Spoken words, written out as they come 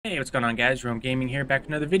Hey, what's going on, guys? Rome Gaming here, back with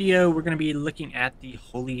another video. We're going to be looking at the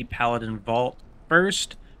Holy Paladin Vault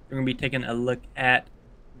first. We're going to be taking a look at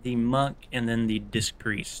the Monk and then the Disc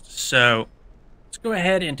Priest. So, let's go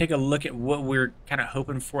ahead and take a look at what we're kind of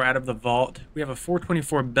hoping for out of the Vault. We have a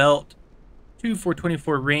 424 belt, two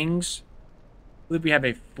 424 rings. I believe we have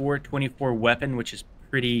a 424 weapon, which is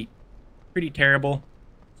pretty terrible,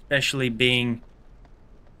 especially being,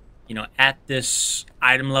 at this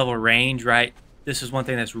item level range, right? This is one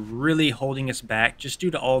thing that's really holding us back just due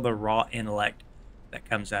to all the raw intellect that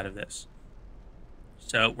comes out of this.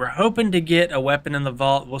 So we're hoping to get a weapon in the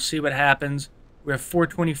vault. We'll see what happens. We have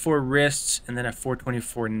 424 wrists and then a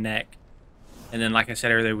 424 neck. And then, like I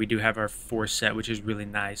said earlier, we do have our 4 set, which is really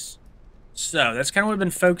nice. So that's kind of what I've been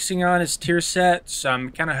focusing on is tier set. So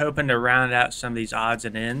I'm kind of hoping to round out some of these odds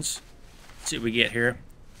and ends. Let's see what we get here.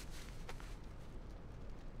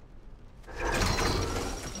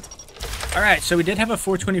 Alright, so we did have a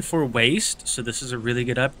 424 waist, so this is a really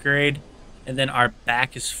good upgrade. And then our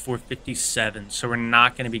back is 457, so we're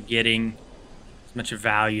not going to be getting as much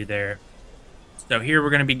value there. So here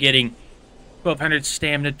we're going to be getting 1200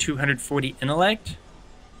 stamina, 240 intellect.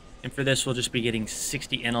 And for this we'll just be getting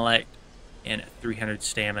 60 intellect and 300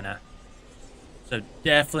 stamina. So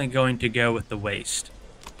definitely going to go with the waist.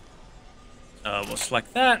 We'll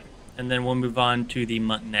select that, and then we'll move on to the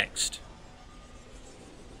monk next.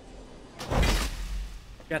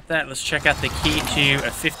 Got that. Let's check out the key to a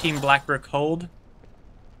 15 Blackrook hold.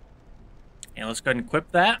 And let's go ahead and equip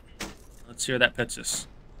that. Let's see where that puts us.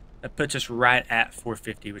 That puts us right at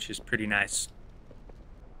 450, which is pretty nice.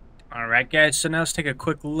 Alright, guys, so now let's take a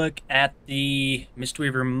quick look at the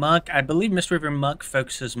Mistweaver Monk. I believe Mistweaver Monk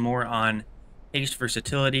focuses more on haste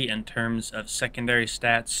versatility in terms of secondary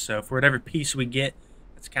stats. So for whatever piece we get,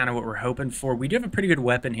 that's kind of what we're hoping for. We do have a pretty good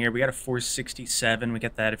weapon here. We got a 467. We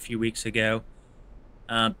got that a few weeks ago.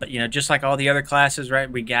 But, just like all the other classes,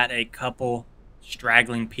 right, we got a couple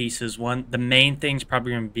straggling pieces. The main thing's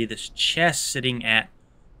probably going to be this chest sitting at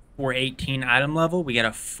 418 item level. We got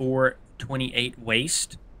a 428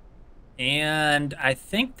 waist. And I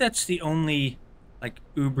think that's the only,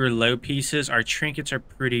 uber low pieces. Our trinkets are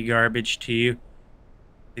pretty garbage, too.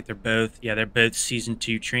 I think they're both Season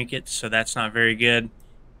 2 trinkets, so that's not very good.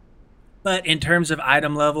 But in terms of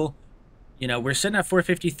item level, we're sitting at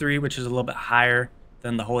 453, which is a little bit higher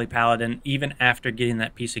than the Holy Paladin, even after getting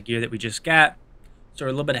that piece of gear that we just got. So we're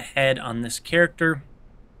a little bit ahead on this character.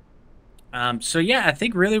 So yeah, I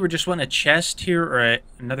think really we're just wanting a chest here, or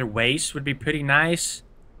another waist would be pretty nice.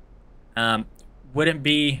 Wouldn't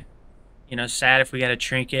be, sad if we got a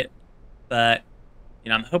trinket, but,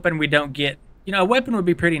 I'm hoping we don't get, a weapon would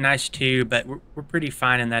be pretty nice too, but we're pretty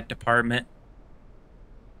fine in that department.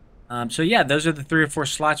 So yeah, those are the 3 or 4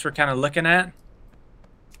 slots we're kind of looking at.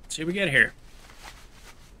 Let's see what we get here.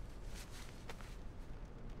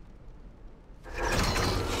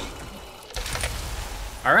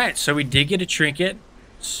 Alright, so we did get a trinket.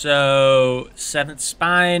 So, 7th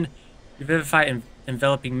Spine, Revivify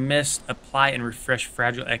Enveloping Mist, apply and refresh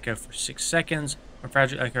Fragile Echo for 6 seconds. When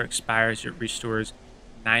Fragile Echo expires, it restores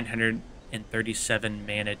 937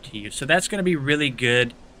 mana to you. So that's going to be really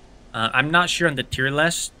good. I'm not sure on the tier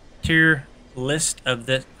list of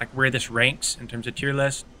this, where this ranks in terms of tier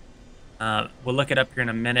list. We'll look it up here in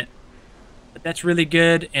a minute. But that's really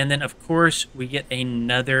good. And then, of course, we get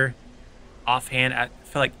another offhand. I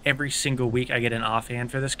feel like every single week I get an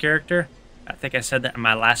offhand for this character. I think I said that in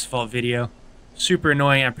my last vault video. Super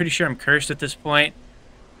annoying. I'm pretty sure I'm cursed at this point.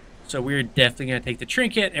 So we're definitely going to take the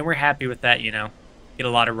trinket, and we're happy with that, Get a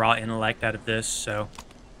lot of raw intellect out of this, so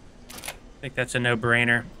I think that's a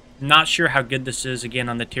no-brainer. Not sure how good this is, again,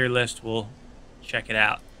 on the tier list. We'll check it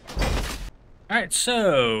out. Alright,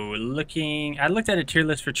 so, I looked at a tier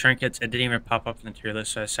list for trinkets. It didn't even pop up in the tier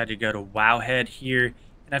list, so I decided to go to Wowhead here.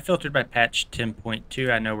 And I filtered by patch 10.2.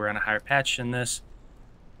 I know we're on a higher patch than this.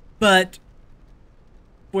 But,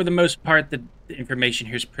 for the most part, the information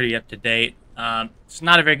here is pretty up to date. It's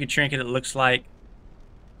not a very good trinket, it looks like.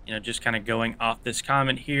 Just kind of going off this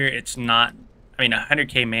comment here, it's not...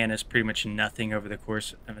 100k mana is pretty much nothing over the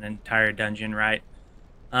course of an entire dungeon, right?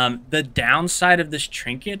 The downside of this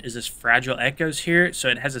trinket is this Fragile Echoes here. So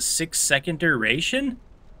it has a 6-second duration.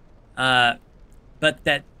 But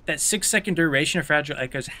that 6-second duration of Fragile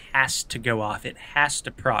Echoes has to go off. It has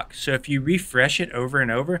to proc. So if you refresh it over and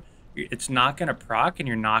over, it's not going to proc and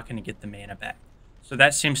you're not going to get the mana back. So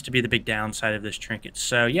that seems to be the big downside of this trinket.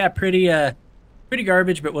 So yeah, pretty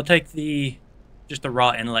garbage, but we'll take just the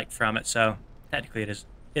raw intellect from it. So technically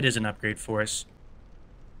it is an upgrade for us.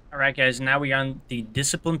 Alright guys, now we're on the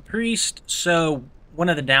Discipline Priest. So one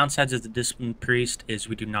of the downsides of the Discipline Priest is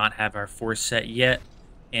we do not have our 4 set yet.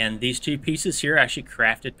 And these two pieces here are actually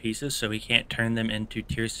crafted pieces, so we can't turn them into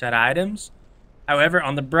tier set items. However,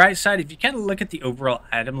 on the bright side, if you kind of look at the overall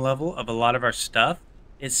item level of a lot of our stuff,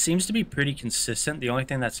 it seems to be pretty consistent. The only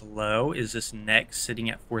thing that's low is this neck sitting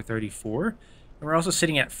at 434. And we're also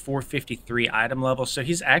sitting at 453 item level, so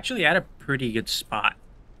he's actually at a pretty good spot.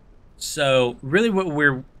 So really what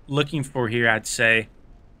we're looking for here, I'd say,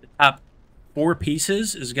 the top 4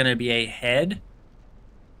 pieces is going to be a head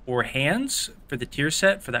or hands for the tier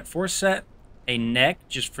set, for that 4 set, a neck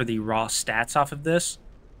just for the raw stats off of this,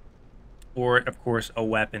 or of course a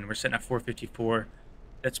weapon. We're sitting at 454.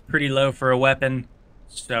 That's pretty low for a weapon,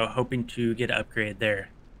 so hoping to get an upgrade there.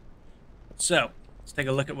 So let's take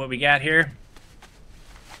a look at what we got here.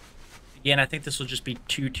 Again, I think this will just be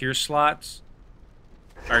 2 tier slots,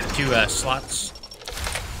 or 2 slots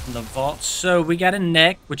in the vault. So we got a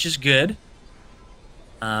neck, which is good.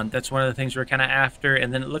 That's one of the things we're kind of after.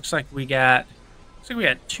 And then it looks like we got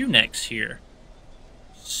 2 necks here.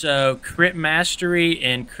 So crit mastery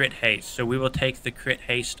and crit haste. So we will take the crit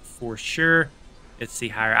haste for sure. It's the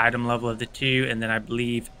higher item level of the 2, and then I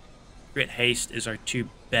believe crit haste is our 2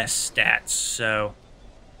 best stats. So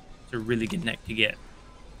it's a really good neck to get.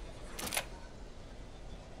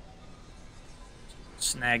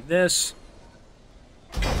 Snag this.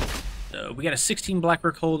 So we got a 16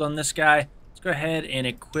 blackwork hold on this guy. Let's go ahead and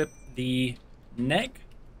equip the neck.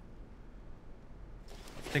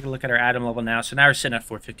 Take a look at our item level now. So now we're sitting at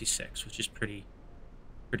 456, which is pretty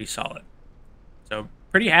solid. So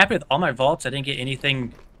pretty happy with all my vaults. I didn't get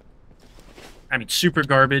anything, I mean, super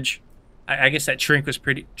garbage. I guess that trinket was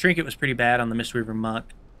pretty bad on the Mistweaver Monk,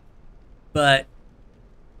 but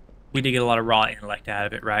we did get a lot of raw intellect out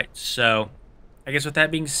of it, right? So I guess with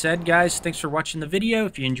that being said, guys, thanks for watching the video.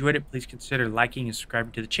 If you enjoyed it, please consider liking and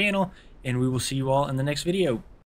subscribing to the channel, and we will see you all in the next video.